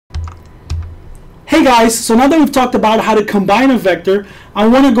Hey guys, so now that we've talked about how to combine a vector, I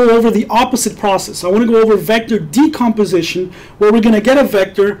want to go over the opposite process. I want to go over vector decomposition, where we're going to get a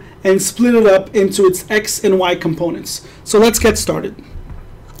vector and split it up into its x and y components. So let's get started.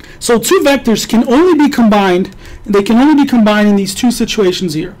 So two vectors can only be combined, they can only be combined in these two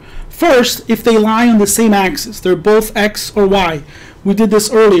situations here. First, if they lie on the same axis, they're both x or y. We did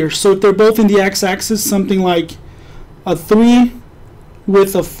this earlier. So if they're both in the x-axis, something like a 3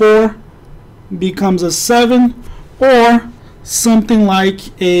 with a 4 becomes a 7, or something like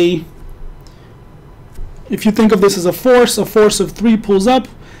if you think of this as a force of 3 pulls up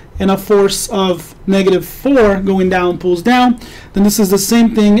and a force of -4 going down pulls down, then this is the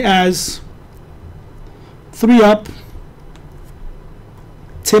same thing as 3 up,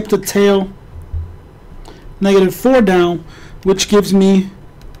 tip to tail, -4 down, which gives me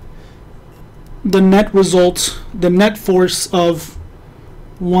the net result, the net force of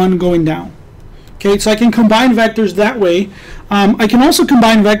 1 going down. Okay, so I can combine vectors that way. I can also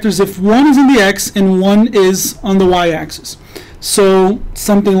combine vectors if one is in the x and one is on the y-axis. So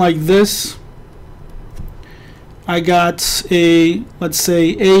something like this. I got a, let's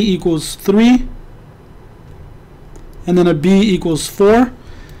say a equals 3, and then a b equals 4.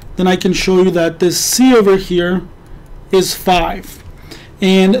 Then I can show you that this c over here is 5.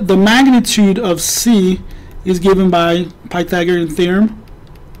 And the magnitude of c is given by Pythagorean theorem.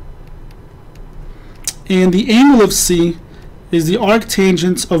 And the angle of c is the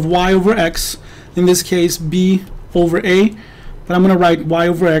arctangent of y over x, in this case b over a, but I'm going to write y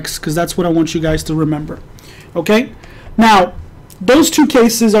over x because that's what I want you guys to remember. Okay, now those two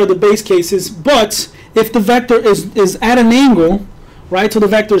cases are the base cases, but if the vector is at an angle, right, so the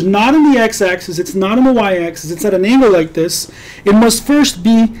vector is not in the x-axis, it's not on the y-axis, it's at an angle like this, it must first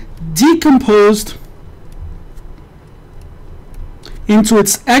be decomposed into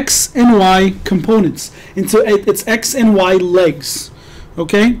its x and y components, into its x and y legs,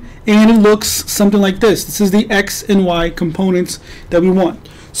 okay? And it looks something like this. This is the x and y components that we want.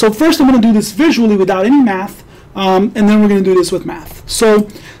 So first I'm going to do this visually without any math, and then we're going to do this with math. So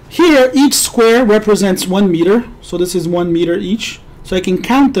here each square represents 1 meter, so this is 1 meter each, so I can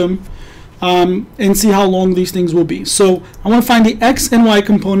count them and see how long these things will be. So I want to find the x and y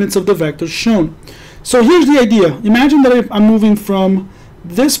components of the vectors shown. So here's the idea. Imagine that if I'm moving from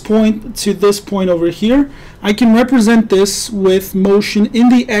this point to this point over here, I can represent this with motion in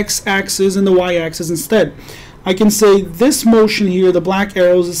the x-axis and the y-axis instead. I can say this motion here, the black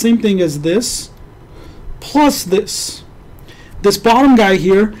arrow, is the same thing as this, plus this. This bottom guy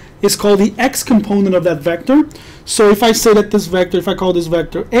here is called the x component of that vector. So if I say that this vector, if I call this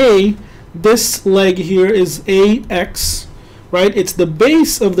vector A, this leg here is AX, right? It's the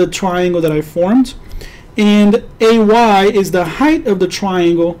base of the triangle that I formed. And AY is the height of the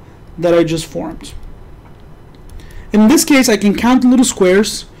triangle that I just formed. In this case, I can count the little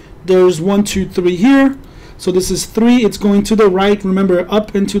squares. There's 1, 2, 3 here. So this is 3. It's going to the right. Remember,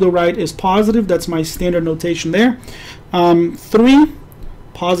 up and to the right is positive. That's my standard notation there. 3,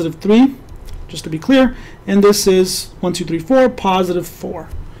 positive 3, just to be clear. And this is 1, 2, 3, 4, positive 4.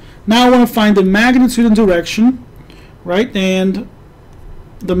 Now I want to find the magnitude and direction, right? And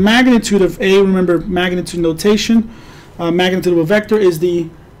the magnitude of A, remember magnitude notation, magnitude of a vector has the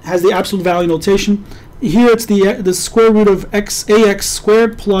absolute value notation. Here it's the square root of ax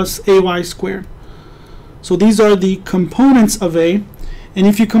squared plus ay squared. So these are the components of A, and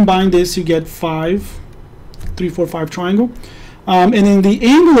if you combine this you get 5, 3, 4, 5 triangle. And then the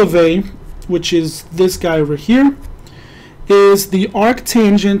angle of A, which is this guy over here, is the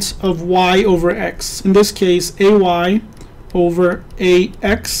arctangent of y over x. In this case, ay over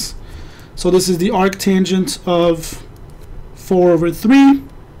ax. So this is the arctangent of 4 over 3,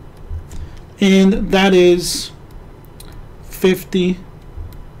 and that is 53.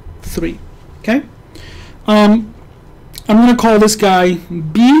 Okay. I'm going to call this guy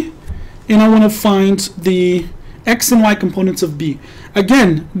B, and I want to find the x and y components of B.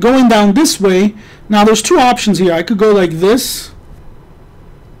 Again, going down this way, now there's two options here. I could go like this,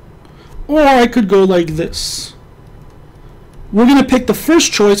 or I could go like this. We're going to pick the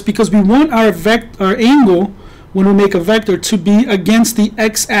first choice because we want our angle, when we make a vector, to be against the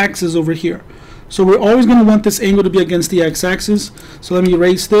x-axis over here. So we're always going to want this angle to be against the x-axis. So let me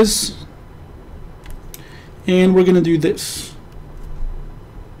erase this, and we're going to do this.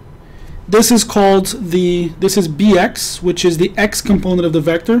 This is called this is bx, which is the x component of the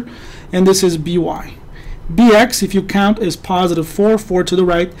vector, and this is by. Bx, if you count, is positive 4, 4 to the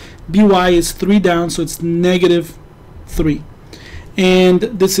right. By is 3 down, so it's -3. And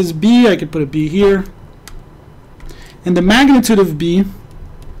this is B, I could put a B here. And the magnitude of B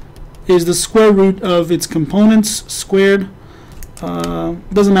is the square root of its components squared.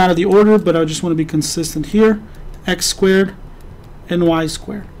 Doesn't matter the order, but I just want to be consistent here. X squared and y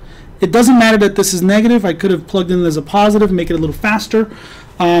squared. It doesn't matter that this is negative. I could have plugged in as a positive, make it a little faster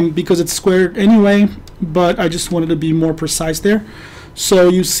because it's squared anyway, but I just wanted to be more precise there. So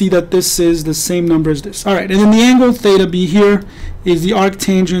you see that this is the same number as this. All right, and then the angle theta b here is the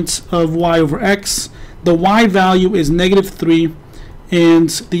arctangent of y over x. The y value is -3 and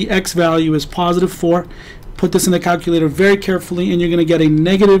the x value is +4. Put this in the calculator very carefully and you're going to get a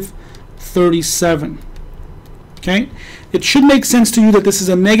 -37. Okay, it should make sense to you that this is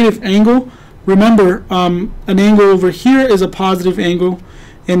a negative angle. Remember, an angle over here is a positive angle,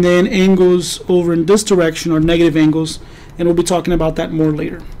 and then angles over in this direction are negative angles, and we'll be talking about that more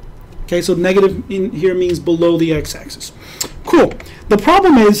later. Okay, so negative in here means below the x-axis. Cool. The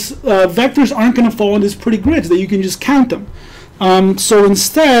problem is vectors aren't going to fall in these pretty grids that you can just count them. So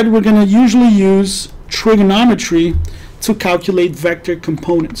instead, we're going to usually use trigonometry to calculate vector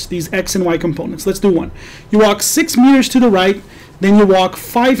components, these x and y components. Let's do one. You walk 6 meters to the right, then you walk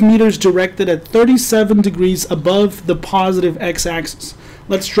 5 meters directed at 37 degrees above the positive x-axis.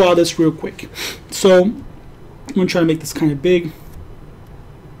 Let's draw this real quick. So I'm going to try to make this kind of big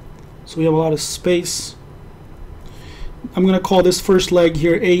so we have a lot of space. I'm going to call this first leg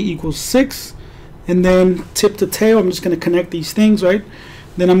here a equals 6, and then tip to tail I'm just going to connect these things, right?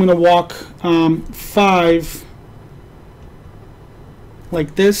 Then I'm going to walk 5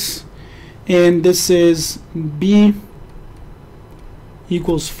 like this, and this is b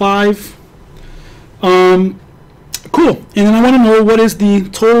equals 5. Cool. And then I want to know what is the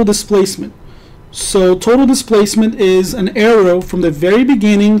total displacement. So total displacement is an arrow from the very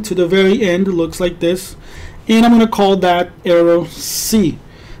beginning to the very end. It looks like this, and I'm going to call that arrow C.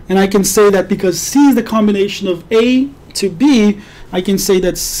 And I can say that because C is the combination of A to B, I can say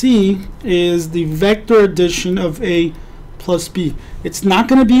that C is the vector addition of A plus B. It's not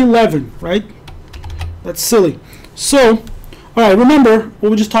going to be 11, right? That's silly. So, all right, remember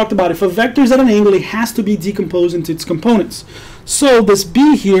what we just talked about. If a vector is at an angle, it has to be decomposed into its components. So this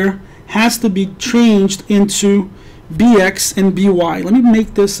B here has to be changed into BX and BY. Let me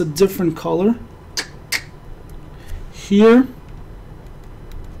make this a different color here.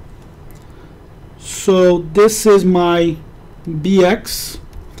 So this is my BX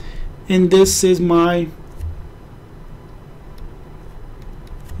and this is my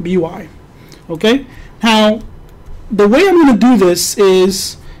BY. Okay, now the way I'm going to do this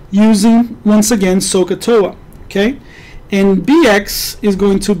is using once again SOHCAHTOA. Okay, and BX is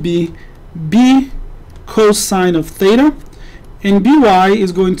going to be B cosine of theta, and BY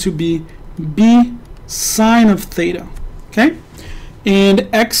is going to be B sine of theta. Okay, and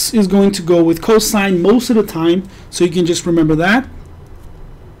X is going to go with cosine most of the time, so you can just remember that,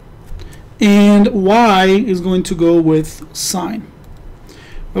 and Y is going to go with sine.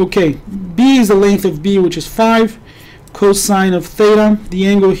 Okay, B is the length of B, which is 5. Cosine of theta, the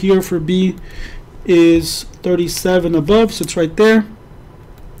angle here for B is 37 above, so it's right there.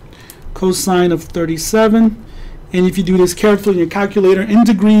 Cosine of 37, and if you do this carefully in your calculator in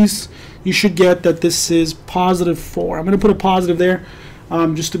degrees, you should get that this is +4. I'm going to put a positive there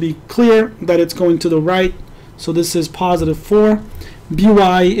just to be clear that it's going to the right. So this is +4.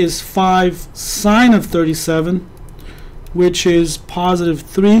 BY is 5 sine of 37, which is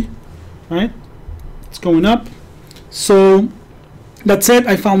 +3, right? It's going up. So that's it.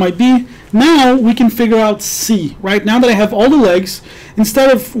 I found my B. Now we can figure out C, right? Now that I have all the legs, instead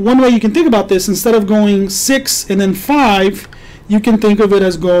of, one way you can think about this, instead of going 6 and then 5, you can think of it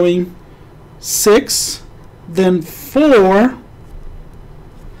as going 6, then 4,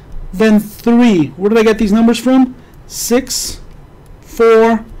 then 3. Where did I get these numbers from? 6,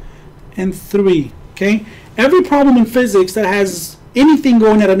 4, and 3. Okay? Every problem in physics that has anything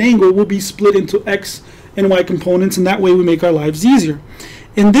going at an angle will be split into X and Y components, and that way we make our lives easier.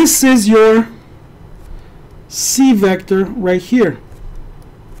 And this is your C vector right here.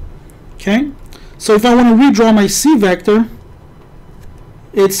 Okay? So if I want to redraw my C vector,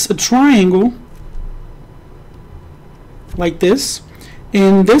 it's a triangle like this,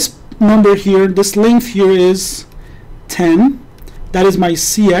 and this number here, this length here is 10. That is my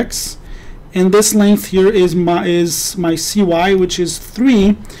CX, and this length here is my CY, which is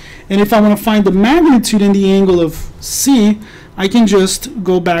 3. And if I want to find the magnitude in the angle of C, I can just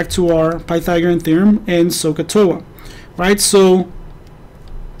go back to our Pythagorean theorem and SOHCAHTOA, right? So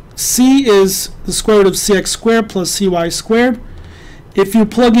C is the square root of CX squared plus CY squared. If you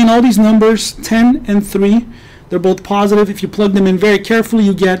plug in all these numbers, 10 and 3, they're both positive. If you plug them in very carefully,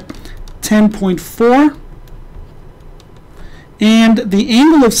 you get 10.4. And the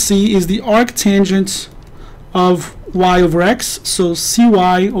angle of C is the arctangent of y over x, so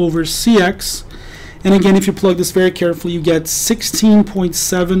cy over cx. And again, if you plug this very carefully, you get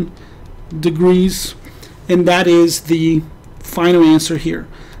 16.7 degrees, and that is the final answer here.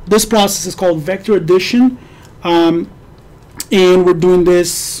 This process is called vector addition, and we're doing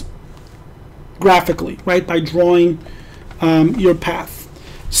this graphically, right, by drawing your path.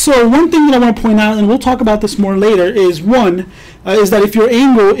 So one thing that I want to point out, and we'll talk about this more later, is is that if your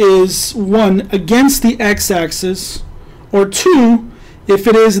angle is 1 against the x-axis, or 2 if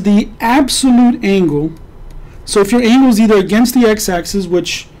it is the absolute angle. So if your angle is either against the x-axis,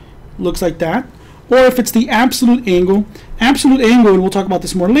 which looks like that, or if it's the absolute angle, and we'll talk about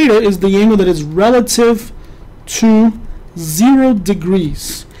this more later, is the angle that is relative to 0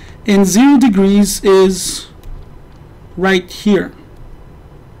 degrees. And 0 degrees is right here.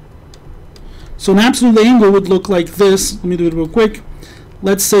 So an absolute angle would look like this. Let me do it real quick.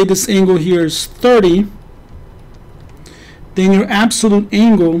 Let's say this angle here is 30. Then your absolute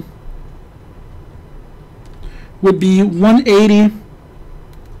angle would be 180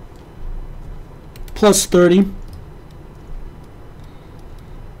 plus 30,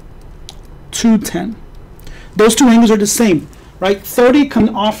 210. Those two angles are the same, right? 30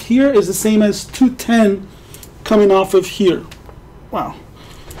 coming off here is the same as 210 coming off of here. Wow,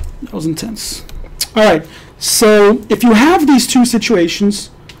 that was intense. All right, so if you have these two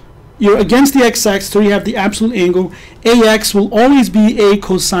situations, you're against the x-axis, so you have the absolute angle. AX will always be a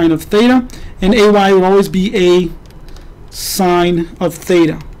cosine of theta, and AY will always be a sine of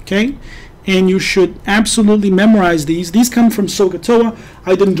theta, okay? And you should absolutely memorize these. These come from SOHCAHTOA.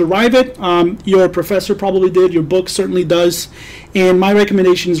 I didn't derive it. Your professor probably did. Your book certainly does. And my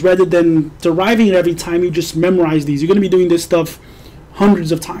recommendation is, rather than deriving it every time, you just memorize these. You're going to be doing this stuff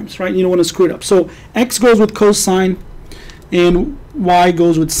hundreds of times, right? You don't want to screw it up. So X goes with cosine, and Y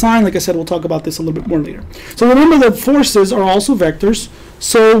goes with sine. Like I said, we'll talk about this a little bit more later. So remember that forces are also vectors.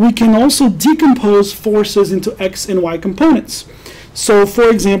 So we can also decompose forces into X and Y components. So for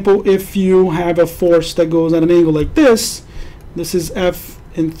example, if you have a force that goes at an angle like this is F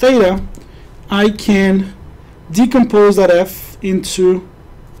in theta, I can decompose that F into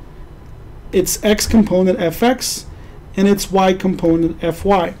its X component Fx and its Y component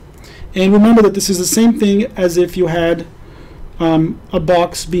Fy. And remember that this is the same thing as if you had a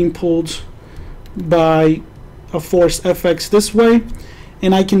box being pulled by a force Fx this way,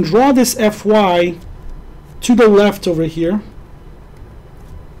 and I can draw this Fy to the left over here,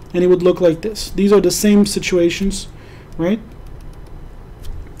 and it would look like this. These are the same situations, right?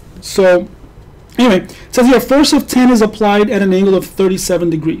 So anyway, it says here force of 10 is applied at an angle of 37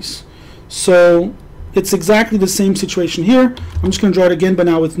 degrees. So it's exactly the same situation here. I'm just going to draw it again, but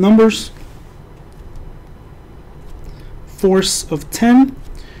now with numbers. Force of 10,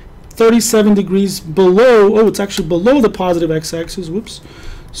 37 degrees below, oh, it's actually below the positive x-axis, whoops.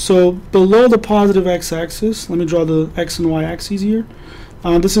 So below the positive x-axis, let me draw the x and y axes here.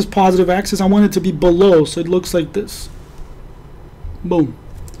 This is positive axis. I want it to be below, so it looks like this. Boom.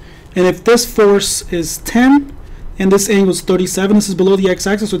 And if this force is 10 and this angle is 37, this is below the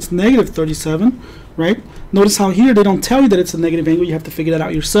x-axis, so it's negative 37, right? Notice how here they don't tell you that it's a negative angle. You have to figure that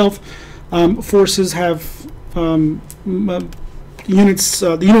out yourself. Forces have units,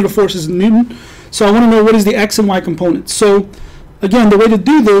 the unit of force is Newton. So I want to know what is the x and y component. So again, the way to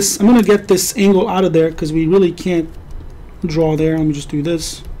do this, I'm going to get this angle out of there because we really can't draw there. Let me just do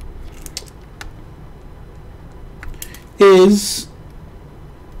this. Is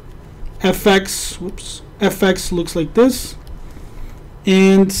fx, whoops, fx looks like this,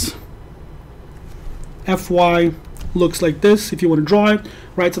 and fy looks like this if you want to draw it,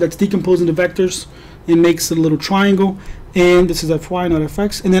 right? So that's decomposing the vectors and makes it a little triangle. And this is fy, not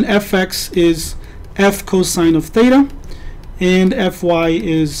fx. And then fx is f cosine of theta, and fy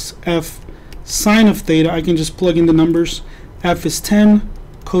is f sine of theta. I can just plug in the numbers. F is 10,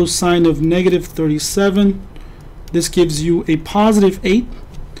 cosine of negative 37. This gives you a positive 8,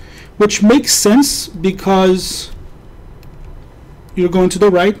 which makes sense because you're going to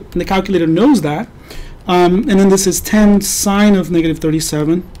the right, and the calculator knows that. And then this is 10 sine of negative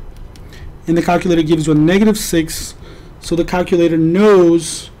 37, and the calculator gives you a negative 6, so the calculator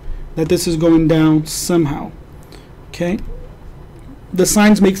knows that this is going down somehow. Okay, the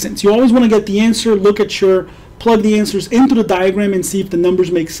signs make sense. You always want to get the answer, plug the answers into the diagram and see if the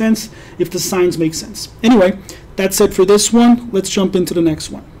numbers make sense, if the signs make sense. Anyway, that's it for this one. Let's jump into the next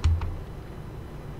one.